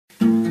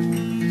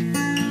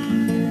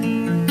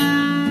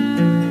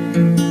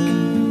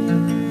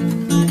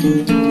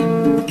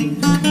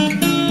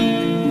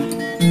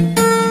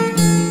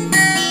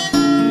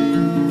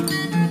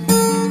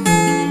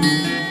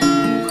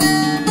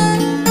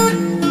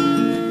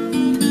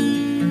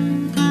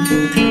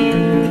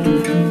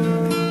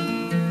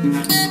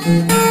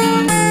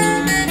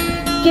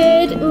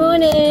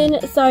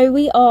So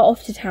we are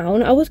off to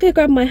town. I was going to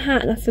grab my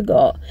hat and I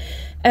forgot.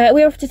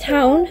 We're off to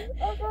town.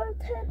 I want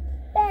a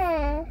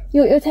bear.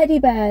 Your teddy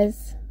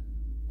bears.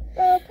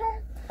 I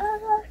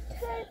want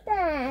two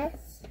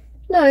bears.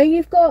 No,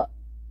 you've got...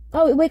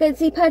 Oh, we're going to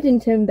see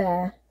Paddington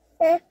Bear.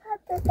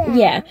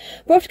 Yeah,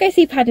 we're off to go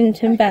see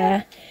Paddington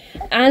Bear.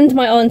 And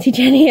my auntie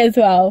Jenny as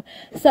well.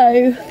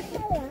 So...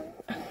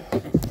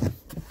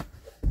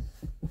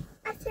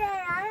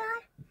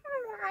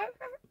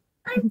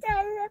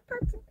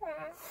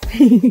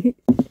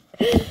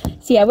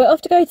 So yeah, we're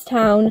off to go to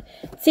town,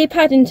 see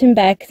Paddington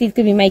Bear because he's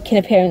going to be making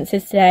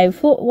appearances today. We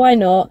thought, why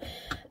not?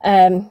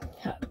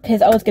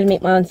 Because I was going to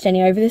meet my auntie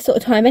Jenny over this sort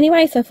of time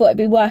anyway, so I thought it'd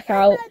be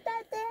workout.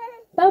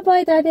 Bye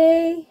bye,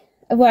 Daddy.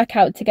 A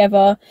workout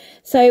together.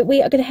 So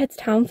we are going to head to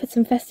town for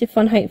some festive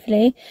fun,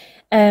 hopefully.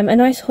 A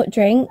nice hot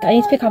drink. I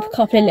need to pick up a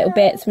couple of little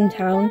bits from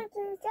town.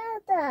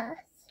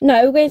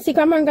 No, we're going to see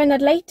Grandma and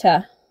Grandad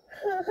later.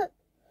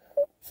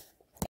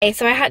 Okay,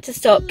 so I had to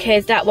stop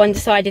because that one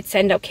decided to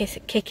end up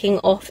kicking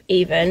off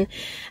even.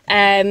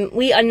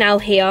 We are now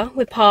here,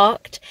 we're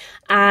parked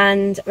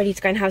and ready to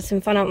go and have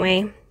some fun, aren't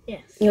we?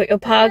 Yes. You got your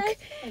pug,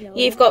 Hello.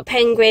 You've got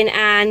Penguin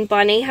and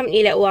Bunny, haven't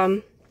you, little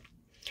one?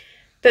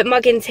 But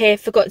Muggin's here,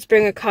 forgot to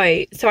bring a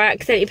coat, so I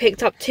accidentally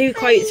picked up 2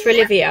 coats for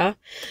Olivia.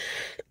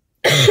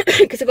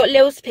 Because I got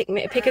Lils to pick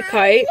a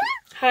coat.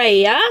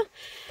 Hiya.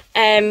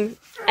 And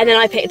then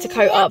I picked a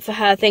coat up for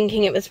her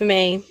thinking it was for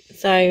me.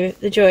 So,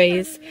 the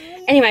joys.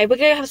 Anyway, we're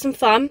going to have some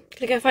fun.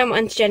 Going to go find my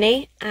Auntie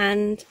Jenny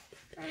and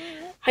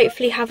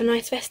hopefully have a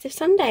nice festive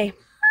Sunday.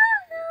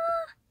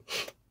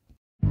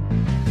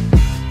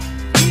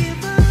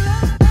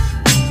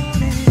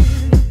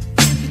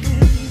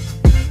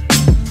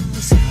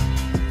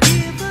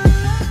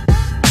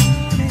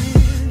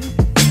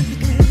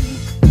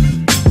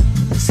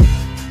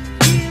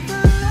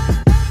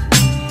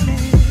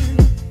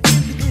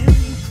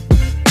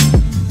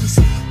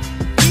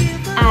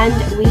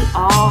 And we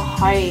are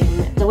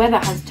home. The weather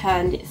has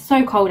turned, it's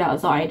so cold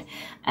outside,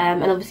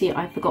 and obviously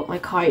I forgot my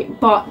coat,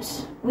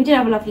 but we did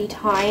have a lovely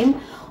time.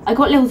 I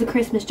got Lils a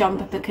Christmas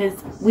jumper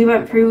because we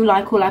went through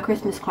like all our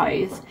Christmas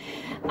clothes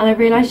and I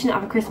realised she didn't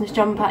have a Christmas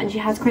jumper, and she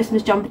has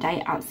Christmas jumper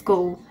day at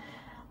school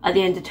at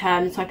the end of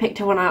term, so I picked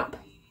her one up.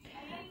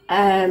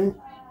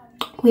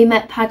 We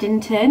met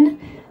Paddington.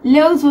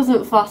 Lils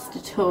wasn't fussed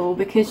at all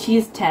because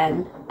she's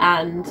 10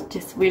 and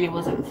just really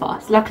wasn't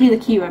fussed. Luckily the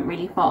queue went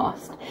really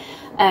fast.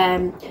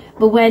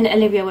 But when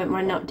Olivia went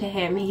running up to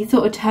him, he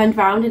sort of turned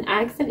around and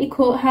accidentally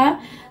caught her.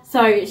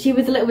 So she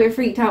was a little bit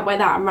freaked out by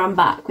that and ran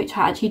back, which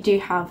I actually do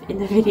have in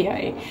the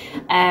video.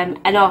 And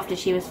after,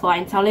 she was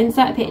fine. So I'll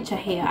insert a picture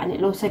here and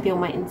it'll also be on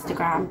my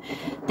Instagram.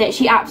 That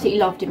she absolutely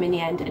loved him in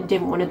the end and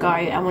didn't want to go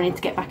and wanted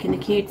to get back in the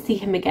queue to see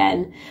him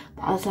again.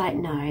 But I was like,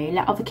 no,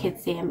 let other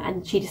kids see him.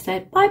 And she just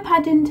said, bye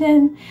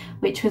Paddington,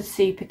 which was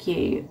super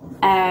cute.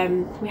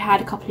 We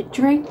had a couple of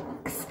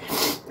drinks.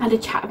 Had a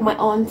chat with my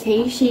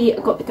auntie. She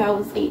got the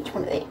girls each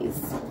one of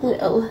these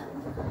little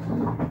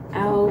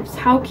elves.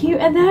 How cute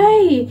are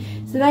they?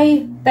 So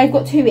they've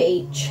got 2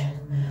 each.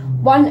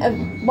 One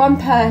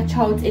per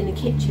child's in the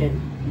kitchen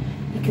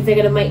because they're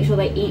gonna make sure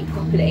they eat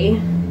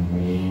properly.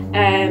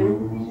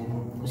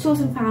 Saw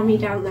some family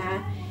down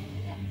there,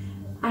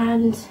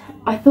 and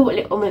I thought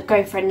little one would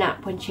go for a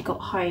nap when she got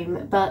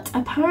home, but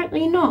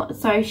apparently not.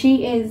 So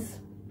she is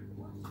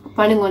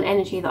running on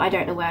energy that I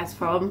don't know where it's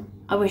from.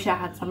 I wish I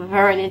had some of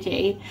her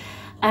energy.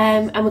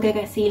 And we're going to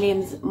go see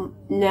Liam's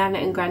Nana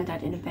and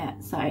Grandad in a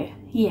bit. So,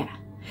 yeah.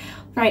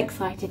 Very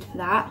excited for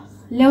that.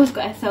 Lil's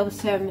got herself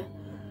some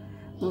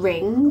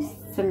rings.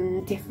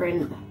 Some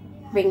different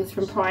rings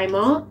from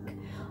Primark.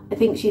 I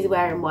think she's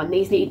wearing one.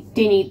 These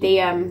do need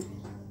the...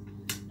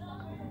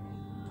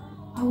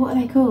 Oh, what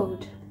are they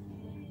called?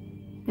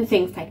 The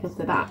things taken off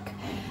the back.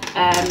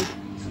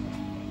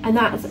 And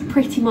that's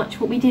pretty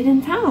much what we did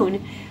in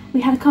town. We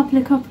had a couple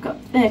of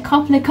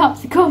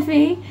cups of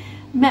coffee,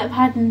 met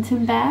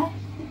Paddington Bear,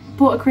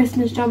 bought a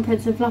Christmas jumper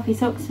and some fluffy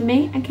socks for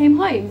me, and came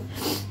home.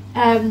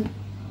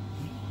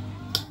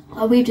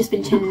 We've just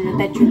been chilling in the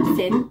bedroom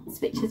since,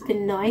 which has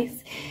been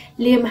nice.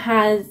 Liam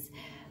has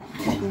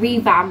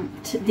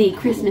revamped the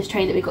Christmas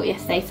train that we got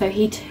yesterday, so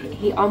he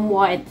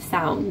unwired the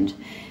sound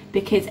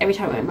because every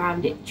time it went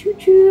round it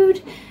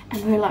choo-chooed,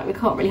 and we were like, we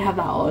can't really have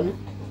that on.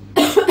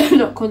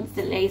 Not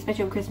constantly,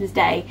 especially on Christmas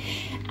Day.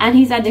 And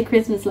he's added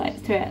Christmas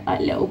lights to it, like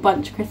little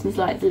bunch of Christmas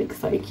lights. It looks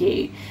so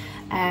cute.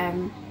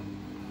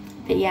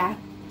 But yeah,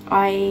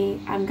 I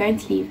am going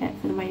to leave it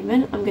for the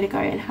moment. I'm going to go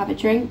and have a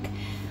drink,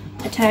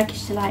 a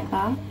Turkish delight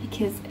bar,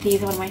 because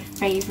these are one of my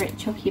favourite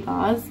chocky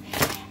bars,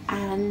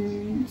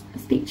 and I'll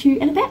speak to you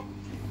in a bit.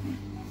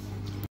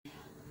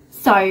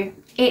 So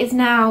it is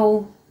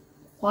now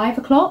 5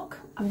 o'clock,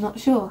 I'm not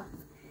sure.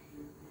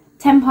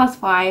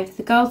 5:10,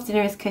 the girls'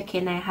 dinner is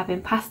cooking. They're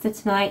having pasta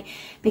tonight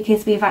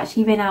because we've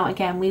actually been out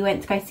again. We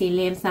went to go see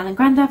Liam's Nan and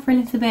Grandad for a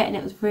little bit, and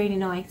it was really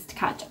nice to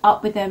catch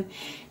up with them.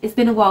 It's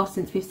been a while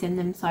since we've seen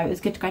them, so it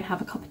was good to go and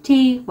have a cup of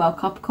tea, well, a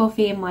cup of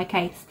coffee in my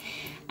case,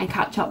 and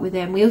catch up with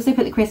him. We also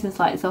put the Christmas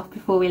lights off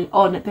before we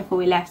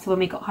left, so when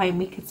we got home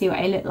we could see what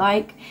it looked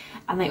like,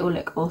 and they all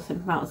look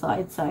awesome from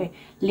outside. So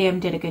Liam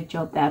did a good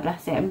job there,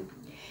 bless him.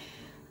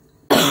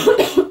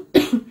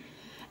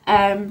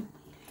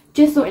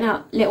 Just sorting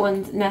out little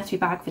one's nursery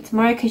bag for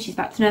tomorrow, because she's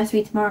back to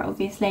nursery tomorrow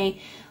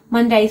obviously.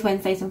 Mondays,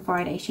 Wednesdays and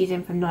Fridays she's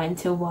in from 9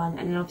 till 1,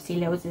 and then obviously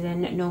Lil's is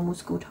in normal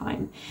school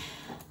time.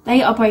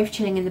 They are both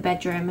chilling in the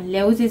bedroom.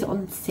 Lil's is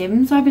on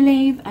Sims, I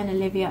believe, and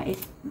Olivia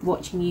is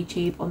watching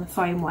YouTube on the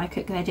phone while I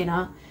cook their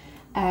dinner.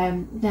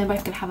 They're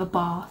both going to have a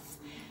bath.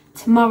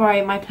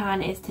 Tomorrow my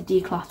plan is to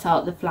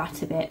declutter the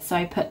flat a bit, so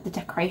I put the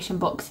decoration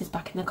boxes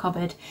back in the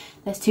cupboard.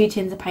 There's 2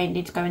 tins of paint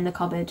need to go in the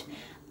cupboard.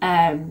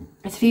 There's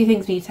a few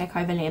things we need to take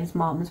over Liam's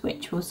mum's,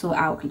 which we'll sort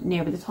out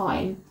nearer the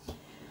time.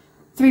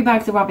 3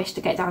 bags of rubbish to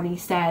get down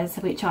these stairs,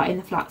 which are in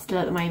the flat still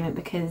at the moment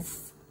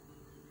because,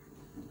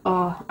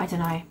 oh, I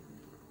don't know.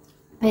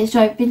 But it's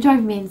been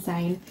driving me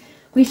insane.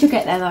 We shall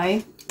get there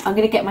though. I'm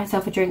going to get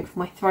myself a drink for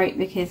my throat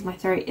because my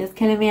throat is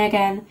killing me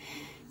again.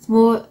 It's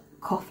more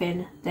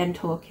coughing than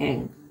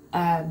talking.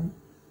 But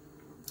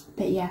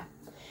yeah,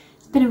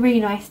 it's been a really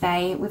nice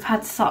day. We've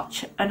had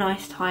such a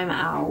nice time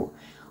out.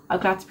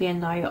 I'm glad to be in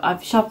though.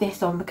 I've shoved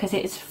this on because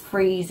it is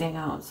freezing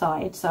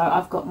outside. So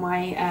I've got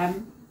my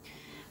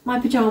my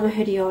pyjama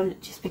hoodie on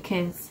just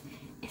because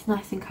it's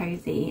nice and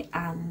cozy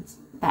and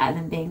better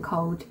than being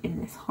cold in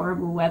this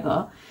horrible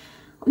weather.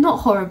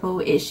 Not horrible,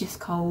 it's just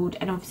cold,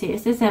 and obviously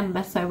it's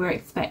December, so we're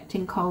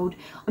expecting cold.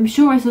 I'm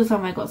sure I saw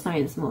somewhere got snow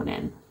this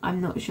morning.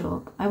 I'm not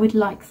sure. I would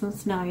like some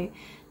snow.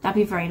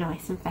 That'd be very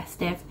nice and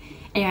festive.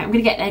 Anyway, I'm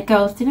going to get their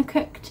girls' dinner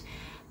cooked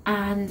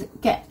and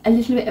get a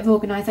little bit of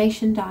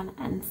organisation done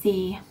and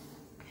see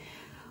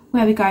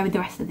where we go with the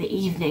rest of the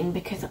evening,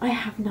 because I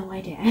have no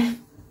idea.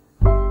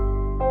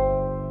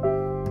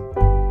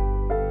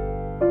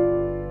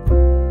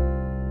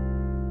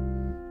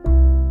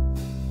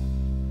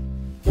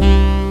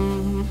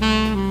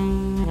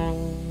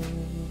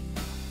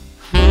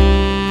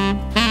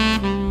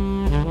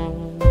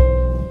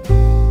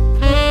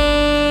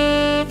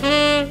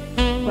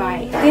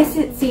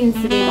 This seems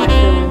to be my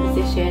filming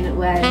position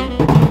when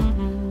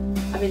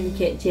I'm in the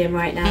kitchen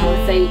right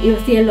now, so you'll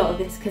see a lot of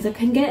this because I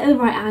can get it at the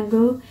right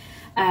angle,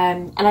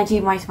 and I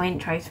do most of my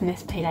intros from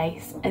this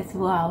place as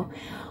well.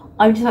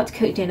 I'm just about to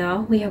cook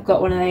dinner. We have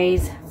got one of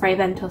those Frey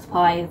Bentos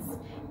pies,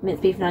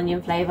 minced beef and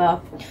onion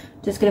flavour.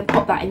 Just going to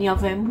pop that in the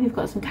oven. We've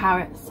got some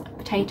carrots,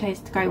 potatoes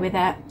to go with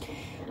it,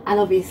 and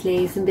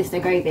obviously some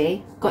bisto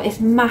gravy. Got this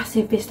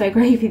massive bisto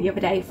gravy the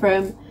other day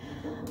from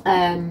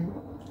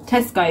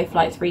Tesco for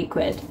like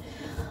 £3.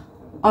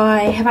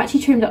 I have actually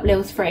trimmed up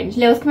Lil's fringe.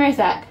 Lil's, come here a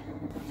sec.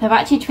 So I've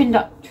actually trimmed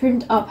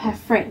up her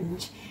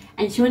fringe,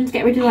 and she wanted to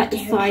get rid of like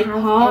the side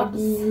parts.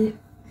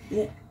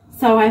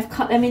 So I've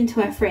cut them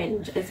into her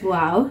fringe as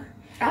well.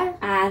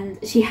 And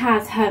she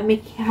has her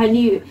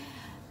new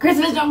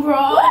Christmas jumper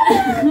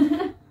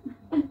on.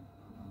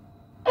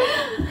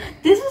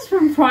 This is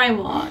from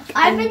Primark.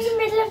 I'm in the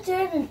middle of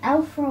doing an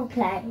elf role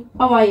play.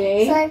 Oh, are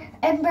you? So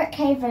in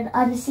Brookhaven,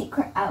 I'm a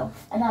secret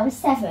elf, and I was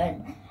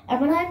 7.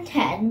 And when I'm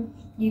 10,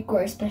 you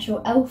grow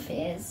special elf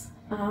ears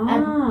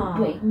and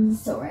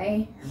wings.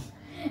 Sorry.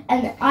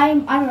 And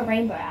I'm a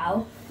rainbow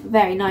elf.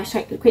 Very nice.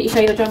 Quickly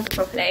show your jumper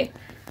properly.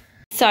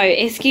 So,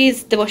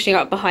 excuse the washing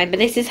up behind, but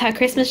this is her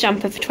Christmas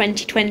jumper for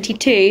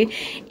 2022.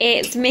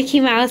 It's Mickey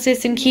Mouse with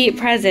some cute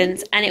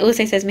presents, and it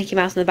also says Mickey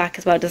Mouse on the back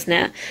as well, doesn't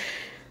it?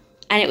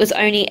 And it was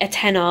only a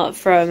tenner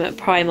from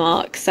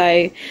Primark,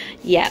 so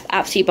yeah,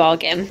 absolute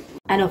bargain.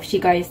 And off she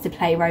goes to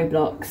play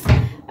Roblox.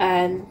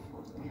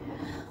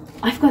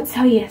 I forgot to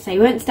tell you yesterday,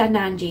 we went to Dad and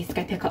Angie's to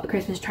go pick up the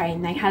Christmas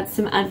train. They had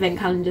some advent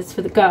calendars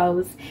for the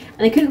girls, and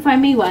they couldn't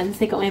find me one, so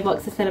they got me a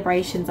box of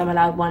celebrations. I'm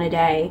allowed one a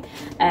day.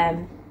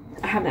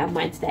 I haven't had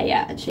mine today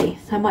yet, actually,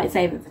 so I might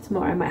save it for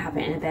tomorrow. I might have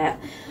it in a bit.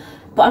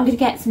 But I'm going to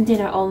get some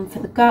dinner on for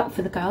the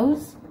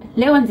girls.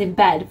 Little one's in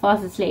bed,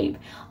 fast asleep.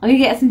 I'm going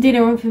to get some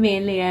dinner on for me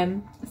and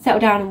Liam, settle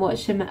down and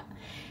watch some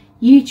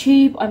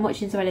YouTube. I'm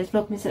watching Zoella's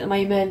Vlogmas at the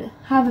moment,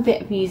 have a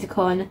bit of music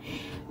on,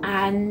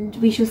 and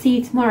we shall see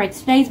you tomorrow.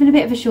 Today's been a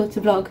bit of a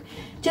shorter vlog,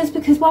 just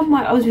because 1,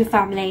 I was with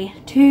family,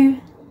 2,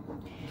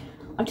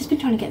 I've just been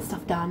trying to get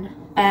stuff done.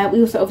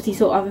 We also obviously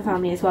saw other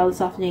family as well this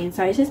afternoon,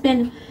 so it's just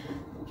been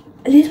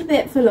a little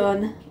bit full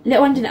on.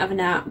 Little one didn't have a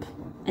nap,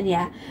 and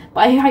yeah,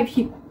 but I hope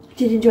you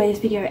did enjoy this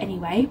video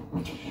anyway,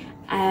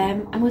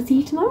 and we'll see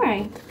you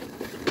tomorrow.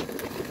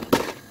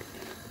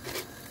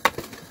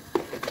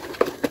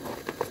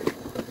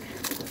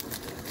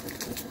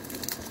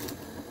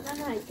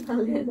 I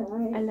love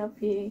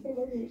you. I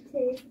love you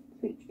too.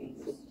 Sweet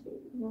dreams.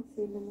 We'll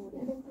see you in the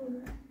morning.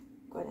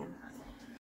 Go down.